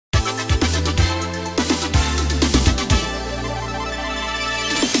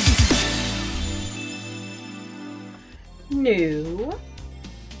new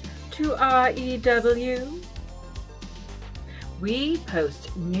to REW? We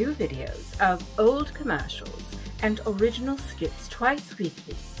post new videos of old commercials and original skits twice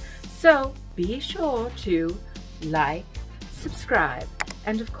weekly, so be sure to like, subscribe,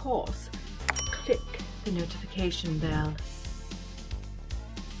 and of course, click the notification bell.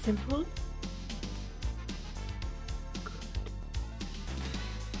 Simple?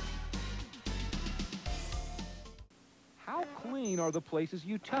 How clean are the places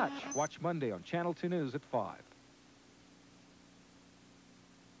you touch? Watch Monday on Channel 2 News at 5.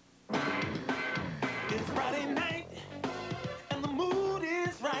 It's Friday night, and the mood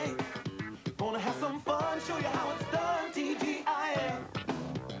is right. Gonna have some fun, show you how it's done, TGiF.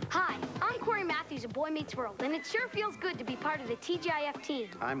 Hi, I'm Corey Matthews of Boy Meets World, and it sure feels good to be part of the TGiF team.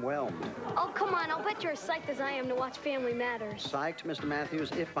 I'm whelmed. Oh, come on, I'll bet you're as psyched as I am to watch Family Matters. Psyched, Mr.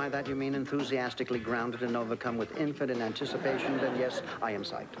 Matthews? If by that you mean enthusiastically grounded and overcome with infinite anticipation, then yes, I am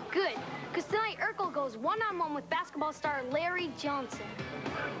psyched. Good, because tonight Urkel goes one-on-one with basketball star Larry Johnson.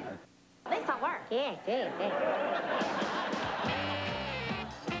 Thanks for work. Yeah.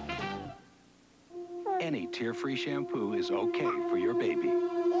 Any tear-free shampoo is okay for your baby.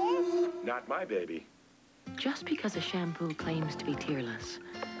 Not my baby. Just because a shampoo claims to be tearless,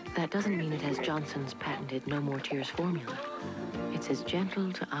 that doesn't mean it has Johnson's patented No More Tears formula. It's as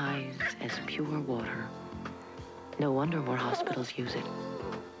gentle to eyes as pure water. No wonder more hospitals use it.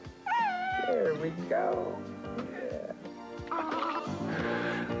 There we go.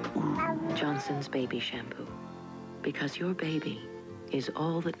 Johnson's Baby Shampoo. Because your baby is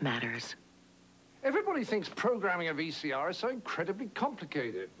all that matters. Everybody thinks programming a VCR is so incredibly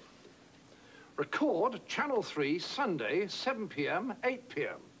complicated. Record Channel 3, Sunday, 7 p.m., 8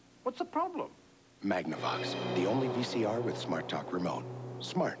 p.m. What's the problem? Magnavox, the only VCR with Smart Talk remote.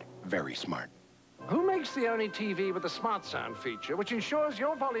 Smart, very smart. Who makes the only TV with the smart sound feature, which ensures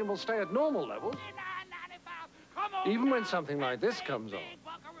your volume will stay at normal levels, even when something like this comes on?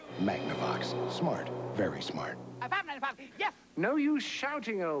 Magnavox, smart, very smart. Yes. No use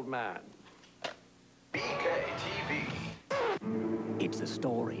shouting, old man. BKTV. It's the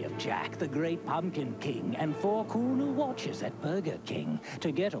story of Jack, the Great Pumpkin King, and 4 cool new watches at Burger King.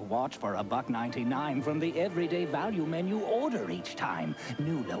 To get a watch for $1.99 from the everyday value menu, order each time.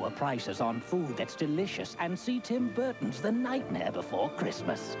 New lower prices on food that's delicious, and see Tim Burton's The Nightmare Before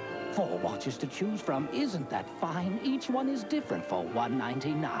Christmas. 4 watches to choose from. Isn't that fine? Each one is different for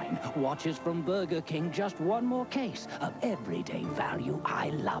 $1.99. Watches from Burger King, just one more case of everyday value. I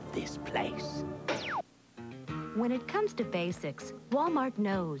love this place. When it comes to basics, Walmart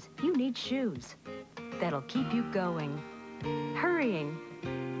knows you need shoes that'll keep you going, hurrying,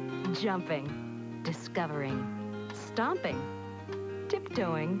 jumping, discovering, stomping,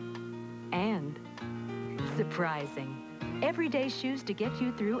 tiptoeing, and surprising. Everyday shoes to get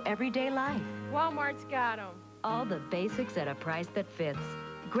you through everyday life. Walmart's got them. All the basics at a price that fits.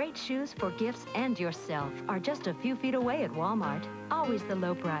 Great shoes for gifts and yourself are just a few feet away at Walmart. Always the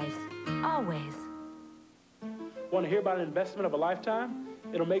low price. Always. Want to hear about an investment of a lifetime?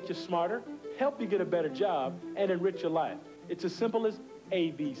 It'll make you smarter, help you get a better job, and enrich your life. It's as simple as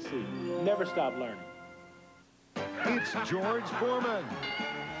ABC. Never stop learning. It's George Foreman.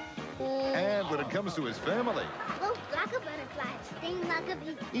 And when it comes to his family, float like a butterfly, sting like a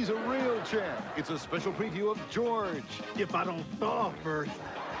bee. He's a real champ. It's a special preview of George. If I don't thaw first.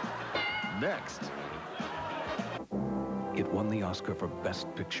 Next. It won the Oscar for Best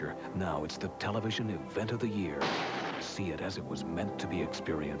Picture. Now it's the television event of the year. See it as it was meant to be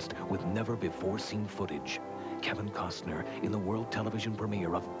experienced with never-before-seen footage. Kevin Costner in the world television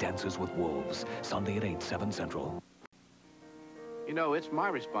premiere of Dances with Wolves, Sunday at 8, 7 Central. You know, it's my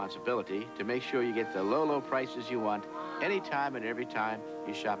responsibility to make sure you get the low prices you want anytime and every time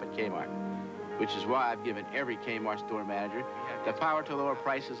you shop at Kmart. Which is why I've given every Kmart store manager the power to lower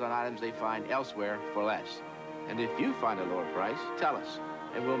prices on items they find elsewhere for less. And if you find a lower price, tell us,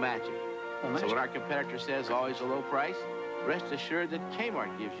 and we'll match it. So when our competitor says always a low price, rest assured that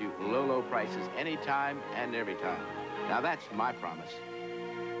Kmart gives you low prices anytime and every time. Now that's my promise.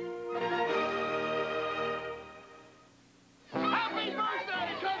 Happy birthday,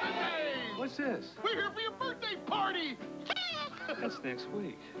 Cousin Dave! What's this? We're here for your birthday party! That's next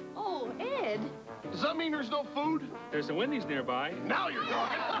week. Oh, Ed. Does that mean there's no food? There's a Wendy's nearby. Now you're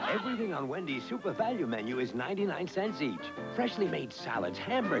talking. Everything on Wendy's super value menu is 99 cents each. Freshly made salads,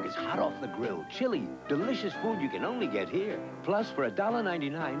 hamburgers hot off the grill, chili, delicious food you can only get here. Plus, for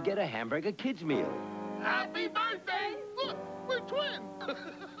 $1.99, get a hamburger kids meal. Happy birthday! Look, we're twins.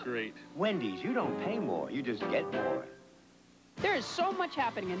 Great. Wendy's, you don't pay more, you just get more. There is so much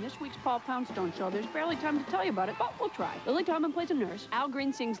happening in this week's Paul Poundstone show, there's barely time to tell you about it, but we'll try. Lily Tomlin plays a nurse. Al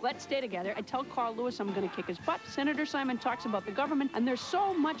Green sings Let's Stay Together. I tell Carl Lewis I'm going to kick his butt. Senator Simon talks about the government, and there's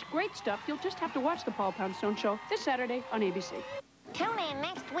so much great stuff, you'll just have to watch the Paul Poundstone show this Saturday on ABC. Tune in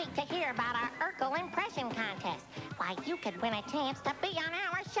next week to hear about our Urkel impression contest. Why, you could win a chance to be on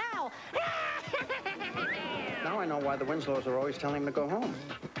our show. Now I know why the Winslows are always telling him to go home.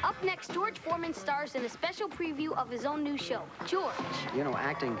 Up next, George Foreman stars in a special preview of his own new show, George. You know,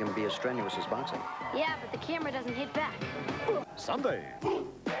 acting can be as strenuous as boxing. Yeah, but the camera doesn't hit back. Sunday.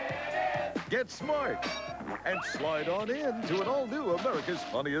 Get smart and slide on in to an all-new America's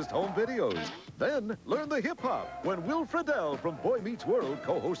Funniest Home Videos. Then learn the hip-hop when Will Friedle from Boy Meets World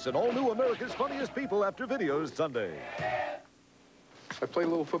co-hosts an all-new America's Funniest People After Videos Sunday. I played a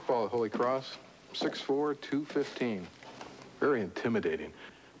little football at Holy Cross, 6'4", 215. Very intimidating.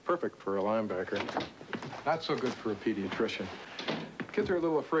 Perfect for a linebacker. Not so good for a pediatrician. Kids are a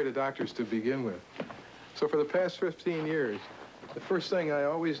little afraid of doctors to begin with. So for the past 15 years, the first thing I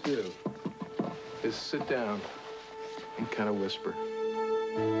always do is sit down and kind of whisper.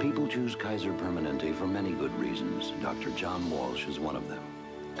 People choose Kaiser Permanente for many good reasons. Dr. John Walsh is one of them.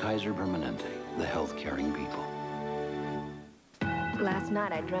 Kaiser Permanente, the health-caring people. Last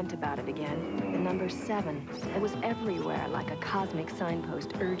night I dreamt about it again. The number 7. It was everywhere like a cosmic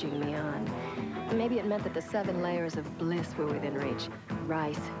signpost urging me on. Maybe it meant that the 7 layers of bliss were within reach.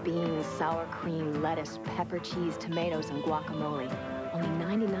 Rice, beans, sour cream, lettuce, pepper, cheese, tomatoes, and guacamole. Only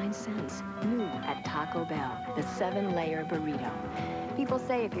 99 cents. New at Taco Bell. The 7-layer burrito. People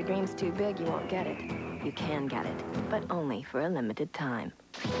say if your dream's too big, you won't get it. You can get it, but only for a limited time.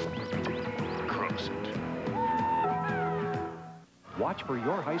 Cross it. Watch for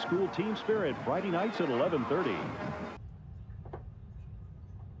your high school team spirit Friday nights at 11:30.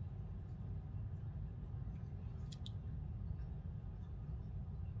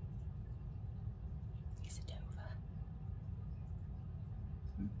 Is it over?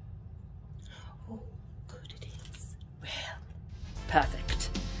 Oh, good it is. Well, perfect.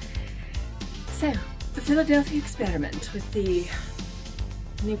 So, the Philadelphia Experiment with the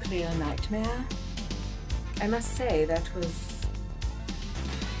nuclear nightmare. I must say that was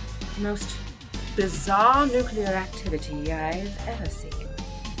the most bizarre nuclear activity I've ever seen.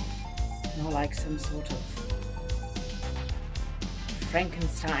 More like some sort of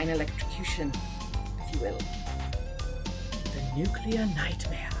Frankenstein electrocution, if you will. The nuclear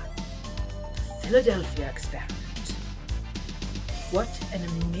nightmare. The Philadelphia Experiment. What an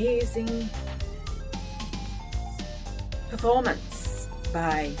amazing performance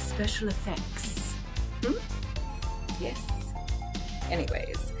by special effects. Yes.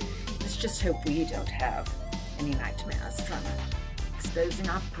 Anyways, let's just hope we don't have any nightmares from exposing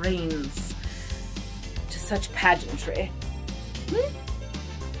our brains to such pageantry.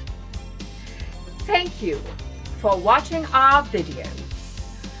 Thank you for watching our videos.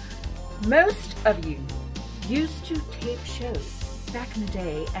 Most of you used to tape shows back in the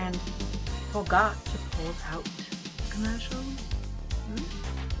day and forgot to pause out commercials.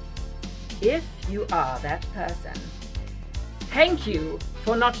 If you are that person, thank you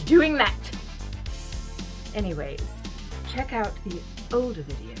for not doing that. Anyways, check out the older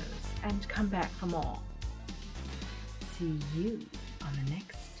videos and come back for more. See you on the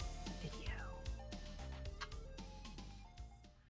next